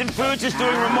think Tyson Foods is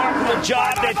doing a remarkable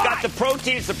job. They've got the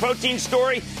protein. It's the protein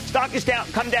story. Stock has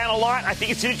come down a lot. I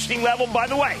think it's an interesting level. By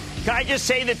the way, can I just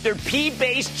say that their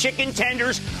pea-based chicken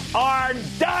tenders are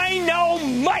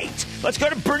dynamite? Let's go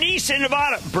to Bernice in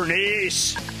Nevada.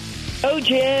 Bernice. Oh,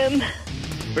 Jim.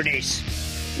 Bernice.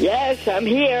 Yes, I'm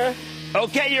here.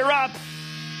 Okay, you're up.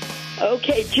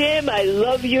 Okay, Jim, I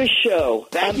love your show.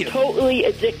 Thank you. I'm totally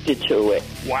addicted to it.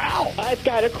 Wow. I've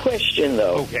got a question,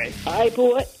 though. Okay. I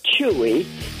bought Chewy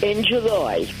in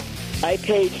July. I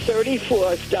paid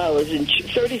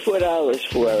 $34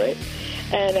 for it,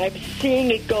 and I'm seeing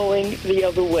it going the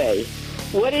other way.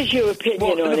 What is your opinion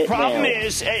on it now? The problem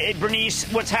is, Bernice,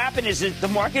 what's happened is that the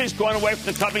market has gone away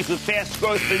from the companies with fast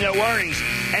growth and no earnings,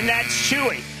 and that's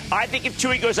Chewy. I think if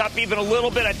Chewy goes up even a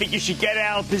little bit, I think you should get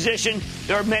out of position.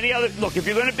 There are many other. Look, if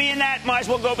you're going to be in that, might as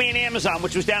well go be in Amazon,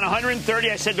 which was down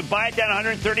 130. I said to buy it down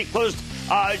 130, closed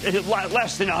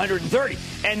less than 130,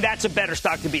 and that's a better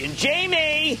stock to be in.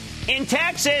 Jamie in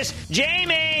Texas.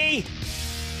 Jamie.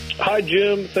 Hi,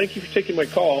 Jim. Thank you for taking my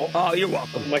call. Oh, you're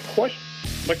welcome. My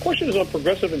question is on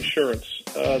Progressive Insurance.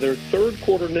 Their third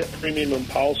quarter net premium and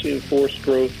policy in force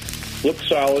growth looked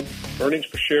solid. Earnings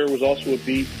per share was also a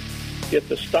beat. Yet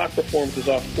the stock performance is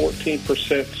off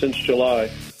 14% since July.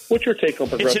 What's your take on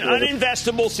Progressive? It's an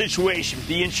uninvestable situation.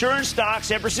 The insurance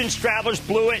stocks, ever since Travelers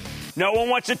blew it, no one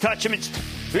wants to touch them. It's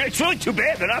really too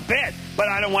bad. They're not bad, but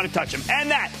I don't want to touch them.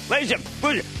 And that, ladies and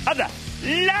gentlemen, of the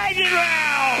Lightning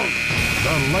Round.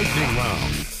 The Lightning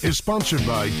Round is sponsored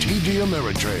by TD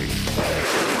Ameritrade.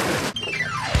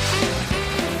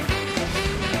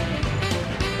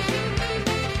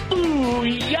 Ooh,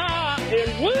 yeah,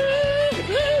 and woo!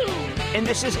 And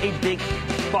this is a big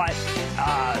but,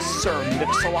 Sir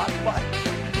Mix-a-Lot but.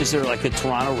 Is there like a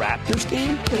Toronto Raptors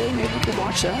game today? Maybe we could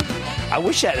watch that. I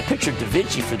wish I had a picture of Da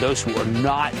Vinci for those who are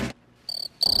not.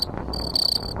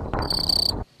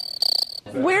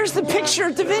 Where's the picture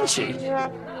of Da Vinci?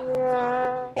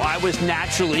 I was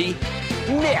naturally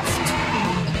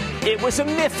miffed. It was a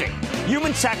miffing.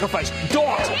 Human sacrifice.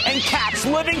 Dogs and cats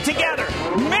living together.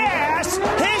 Mass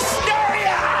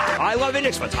hysteria! I love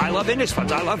index funds. I love index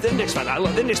funds. I love index funds. I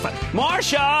love index funds.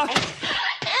 Marsha!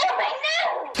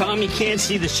 Tom, you can't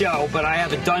see the show, but I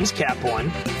have a dunce cap on.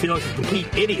 I feel like a complete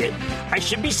idiot. I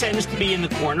should be sentenced to be in the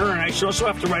corner, and I should also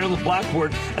have to write on the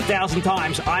blackboard 1,000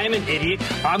 times, I am an idiot.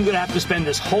 I'm going to have to spend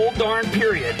this whole darn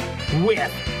period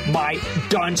with my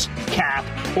dunce cap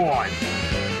on.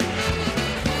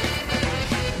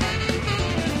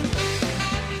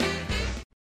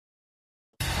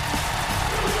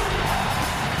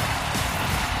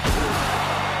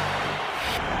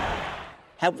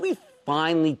 Have we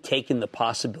finally taken the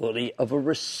possibility of a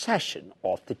recession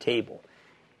off the table?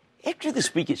 After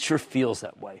this week, it sure feels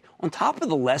that way. On top of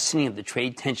the lessening of the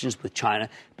trade tensions with China,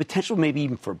 potential maybe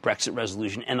even for a Brexit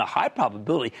resolution, and the high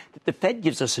probability that the Fed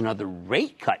gives us another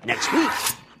rate cut next week.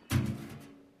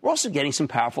 We're also getting some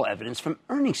powerful evidence from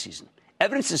earnings season.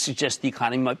 evidence to suggest the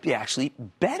economy might be actually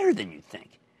better than you think.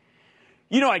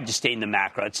 You know, I disdain the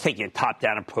macro. It's taking a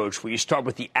top-down approach where you start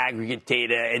with the aggregate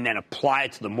data and then apply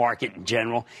it to the market in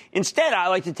general. Instead, I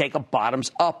like to take a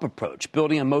bottoms-up approach,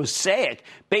 building a mosaic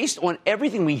based on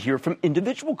everything we hear from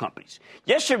individual companies.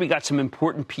 Yesterday, we got some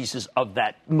important pieces of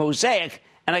that mosaic,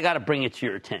 and I got to bring it to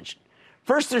your attention.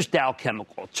 First, there's Dow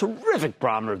Chemical, a terrific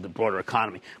barometer of the broader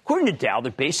economy. According to Dow, the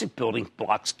basic building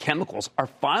blocks chemicals are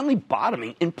finally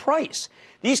bottoming in price.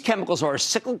 These chemicals are as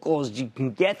cyclical as you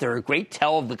can get. They're a great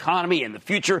tell of the economy and the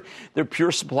future. They're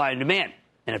pure supply and demand.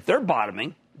 And if they're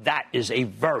bottoming, that is a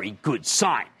very good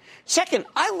sign. Second,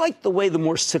 I like the way the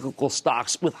more cyclical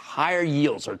stocks with higher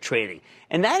yields are trading,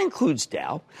 and that includes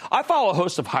Dow. I follow a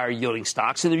host of higher-yielding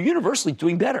stocks, and they're universally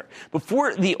doing better.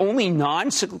 Before, the only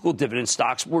non-cyclical dividend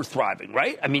stocks were thriving,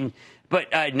 right? I mean, but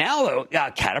now,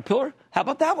 though, Caterpillar, how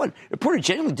about that one? Reported a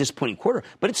genuinely disappointing quarter,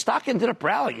 but its stock ended up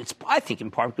rallying. It's, I think,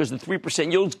 in part because the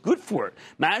 3% yield is good for it.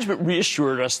 Management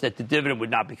reassured us that the dividend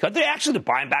would not be cut. They're actually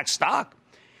buying back stock.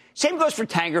 Same goes for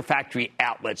Tanger Factory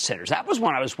Outlet Centers. That was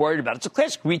one I was worried about. It's a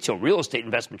classic retail real estate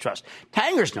investment trust.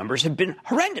 Tanger's numbers have been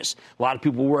horrendous. A lot of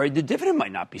people worried the dividend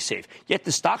might not be safe. Yet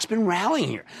the stock's been rallying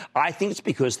here. I think it's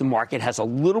because the market has a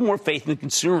little more faith in the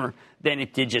consumer than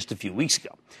it did just a few weeks ago.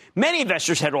 Many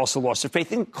investors had also lost their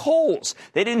faith in Kohl's.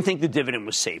 They didn't think the dividend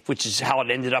was safe, which is how it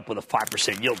ended up with a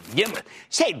 5% yield to begin with.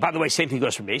 Say, by the way, same thing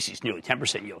goes for Macy's, nearly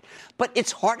 10% yield. But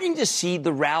it's heartening to see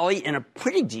the rally in a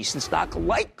pretty decent stock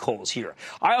like Kohl's here.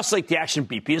 I also like the action of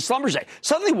BP and Schlumberger.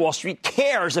 Suddenly, Wall Street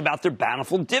cares about their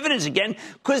bountiful dividends again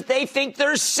because they think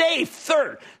they're safe.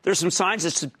 Third, there's some signs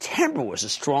that September was a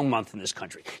strong month in this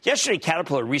country. Yesterday,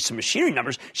 Caterpillar reached some machinery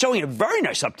numbers showing a very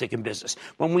nice uptick in business.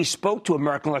 When we spoke to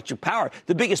American Electric Power,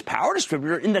 the biggest power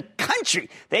distributor in the country,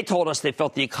 they told us they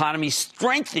felt the economy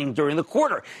strengthening during the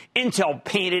quarter. Intel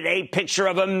painted a picture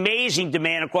of amazing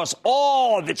demand across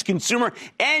all of its consumer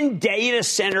and data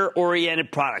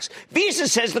center-oriented products. Visa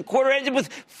says the quarter ended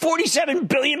with 47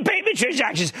 billion payment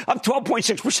transactions, up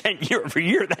 12.6% year over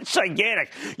year. That's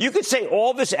gigantic. You could say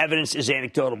all this evidence is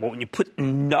anecdotal, but when you put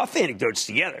enough anecdotes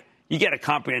together, you get a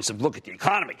comprehensive look at the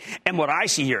economy. And what I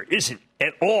see here isn't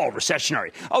at all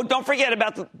recessionary. Oh, don't forget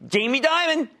about Jamie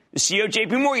Dimon, the CEO of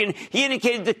J.P. Morgan. He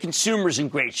indicated the consumer's in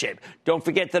great shape. Don't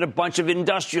forget that a bunch of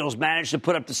industrials managed to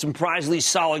put up the surprisingly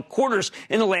solid quarters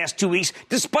in the last 2 weeks,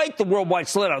 despite the worldwide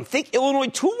slowdown. Think Illinois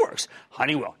Toolworks,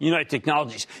 Honeywell, United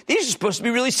Technologies. These are supposed to be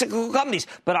really cyclical companies,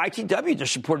 but ITW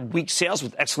just reported weak sales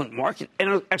with excellent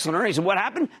earnings. And what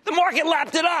happened? The market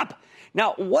lapped it up.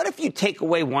 Now, what if you take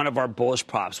away one of our bullish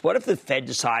props? What if the Fed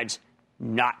decides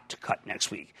not to cut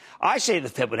next week? I say the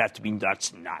Fed would have to be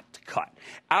nuts not to cut.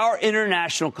 Our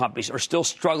international companies are still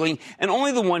struggling, and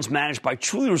only the ones managed by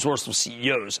truly resourceful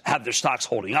CEOs have their stocks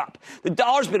holding up. The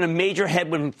dollar's been a major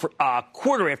headwind for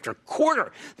quarter after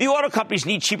quarter. The auto companies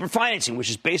need cheaper financing, which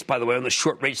is based, by the way, on the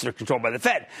short rates that are controlled by the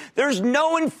Fed. There's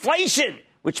no inflation,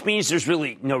 which means there's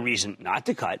really no reason not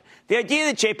to cut. The idea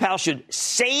that Jay Powell should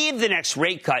save the next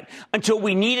rate cut until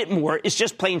we need it more is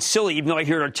just plain silly, even though I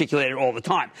hear it articulated all the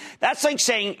time. That's like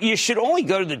saying you should only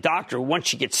go to the doctor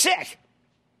once you get sick.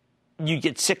 You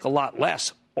get sick a lot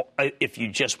less if you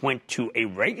just went to a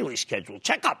regularly scheduled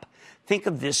checkup. Think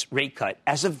of this rate cut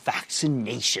as a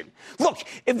vaccination. Look,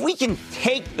 if we can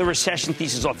take the recession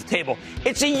thesis off the table,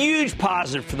 it's a huge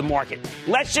positive for the market.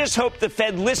 Let's just hope the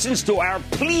Fed listens to our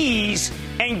pleas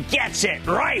and gets it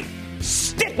right.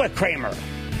 Stick with Cramer.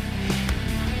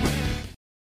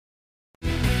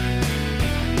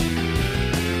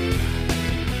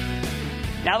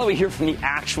 Now that we hear from the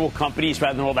actual companies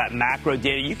rather than all that macro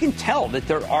data, you can tell that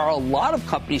there are a lot of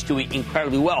companies doing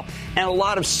incredibly well and a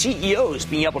lot of CEOs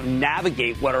being able to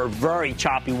navigate what are very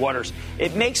choppy waters.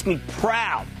 It makes me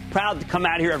proud to come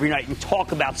out here every night and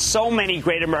talk about so many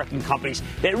great American companies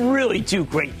that really do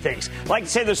great things. Like to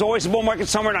say, there's always a bull market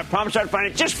somewhere, and I promise I'll find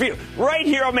it just for you right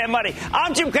here on Mad Money.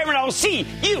 I'm Jim Cramer, and I will see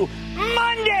you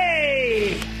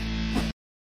Monday.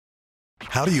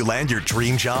 How do you land your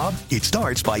dream job? It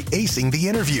starts by acing the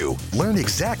interview. Learn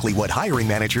exactly what hiring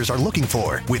managers are looking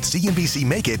for with CNBC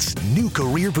Make It's new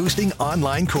career-boosting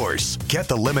online course. Get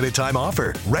the limited time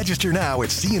offer. Register now at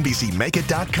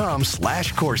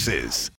cnbcmakeit.com/courses.